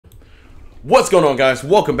What's going on, guys?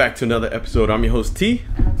 Welcome back to another episode. I'm your host, T.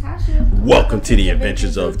 I'm Tasha. Welcome to the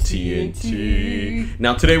Adventures of TNT.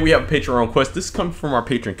 Now, today we have a Patron request. This is coming from our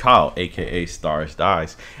patron, Kyle, aka Stars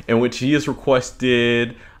Dies, in which he has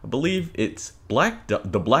requested, I believe it's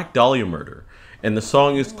the Black Dhalia Murder. And the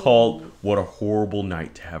song is called What a Horrible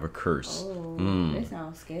Night to Have a Curse. That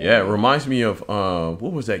sounds scary. Yeah, it reminds me of,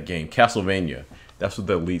 what was that game? Castlevania. That's what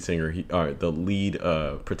the lead singer, the lead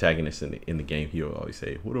protagonist in the game, he will always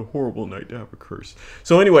say, "What a horrible night to have a curse."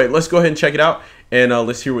 So anyway, let's go ahead and check it out, and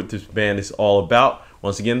let's hear what this band is all about.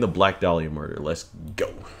 Once again, the Black Dhalia Murder. Let's go.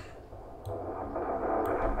 Babe,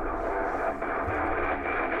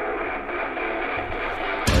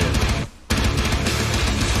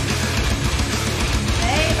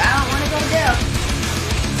 I don't want to go deaf.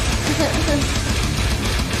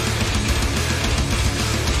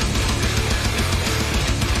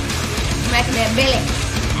 Smacking that belly.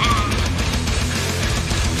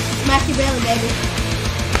 Smack your belly, baby.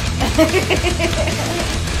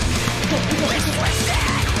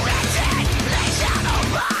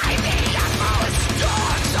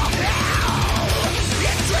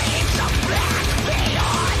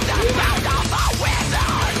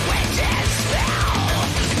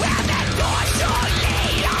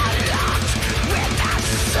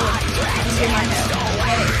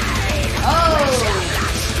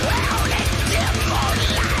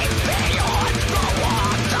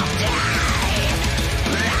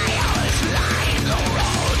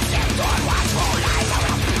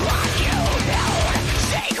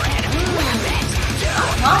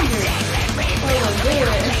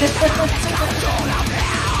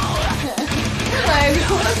 Like,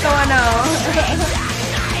 what's going on?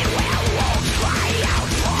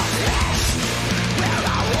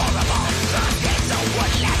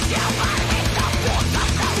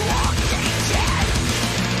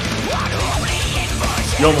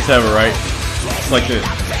 You almost have it right. It's like this.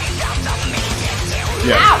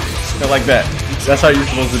 Yeah, like that. That's how you're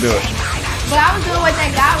supposed to do it. But I was doing what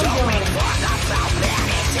that guy was doing.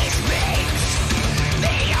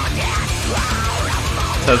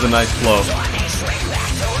 It has a nice flow.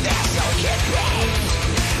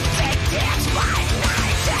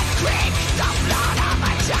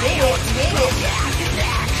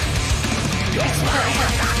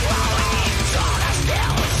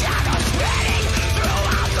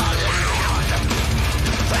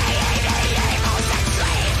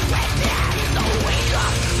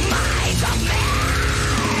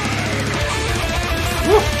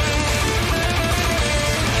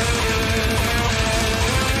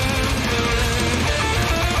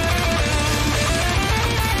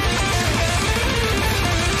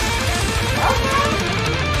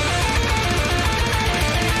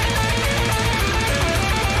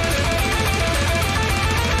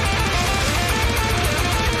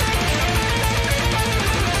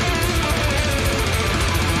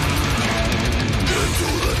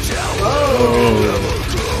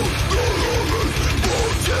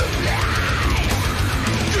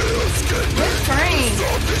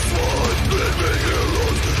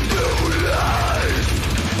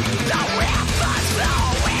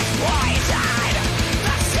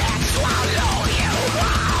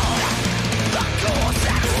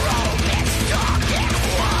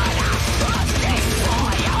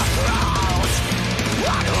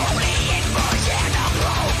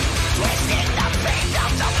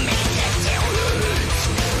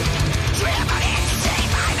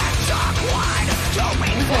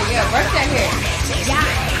 Work that here.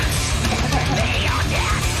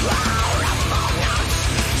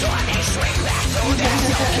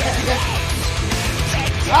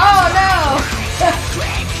 Oh no!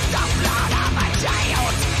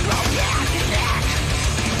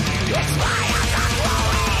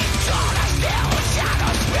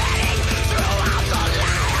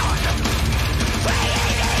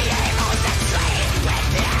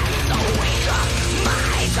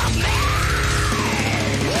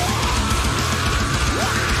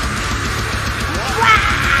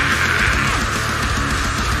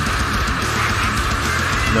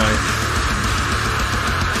 Nice.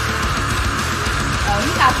 Oh,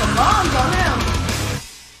 he got some bombs on him.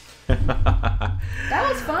 That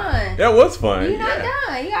was fun. That was fun. You're not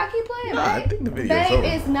done. You gotta keep playing, Nah, babe. I think the video's Babe, over.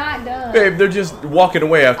 it's not done. Babe, they're just walking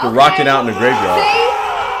away after rocking out in the graveyard. See?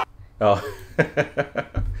 Oh.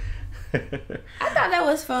 I thought that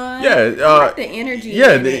was fun. Yeah, I like the energy.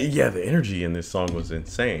 Yeah, in it. the energy in this song was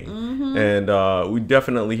insane, and we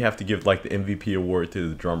definitely have to give like the MVP award to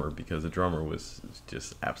the drummer because the drummer was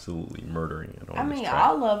just absolutely murdering it. I mean,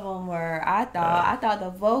 all of them were. I thought the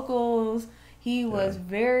vocals. He was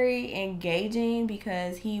very engaging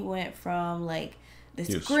because he went from like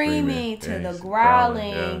the He was screaming to the he's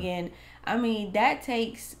growling, yeah. and I mean that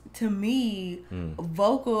takes to me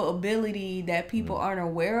vocal ability that people aren't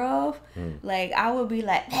aware of. Like I would be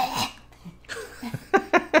like,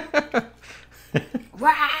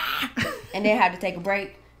 rah, and then have to take a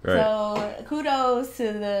break. Right. So kudos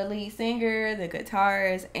to the lead singer, the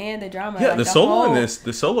guitarist, and the drummer. Yeah, like the solo in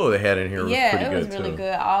the solo they had in here was pretty good too. it was really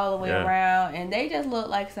good all the way around, and they just looked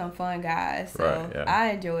like some fun guys. So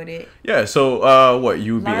I enjoyed it. Yeah. So what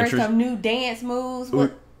you would be Learn interested? some new dance moves.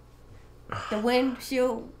 The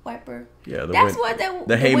windshield wiper. Yeah,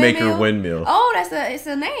 the haymaker windmill. Oh, it's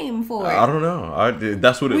a name for it. I don't know.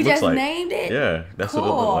 That's what it looks like. We just named it. Yeah, that's what it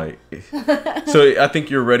looked like. So I think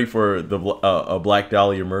you're ready for the a Black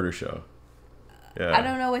Dhalia Murder show. Yeah. I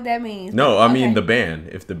don't know what that means. No, I mean the band.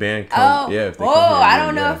 If the band comes, if they come here, I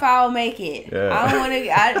don't know if I'll make it. Yeah. I don't want to.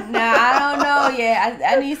 I don't know yet.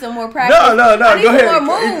 I need some more practice. No. I need Go ahead.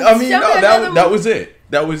 More moves. I mean, that was it.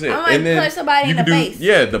 That was it. I might punch somebody in the face.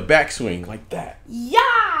 Yeah, the backswing like that.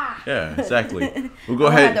 Yeah. Yeah, exactly. We'll go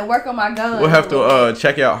I'll ahead. have to work on my gun. We'll have to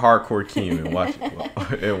check out Hardcore Keem and watch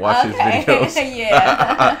his videos.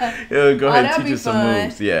 Yeah. Go ahead and that'd teach us some fun.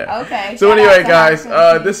 moves. Yeah. Okay. So anyway, guys,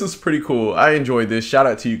 this is pretty cool. I enjoyed this. Shout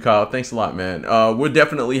out to you, Kyle. Thanks a lot, man. We'll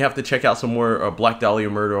definitely have to check out some more Black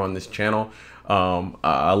Dhalia Murder on this channel.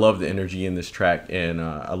 I love the energy in this track, and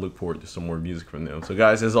I look forward to some more music from them. So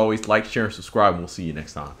guys, as always, like, share, and subscribe, and we'll see you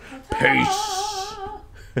next time. Peace.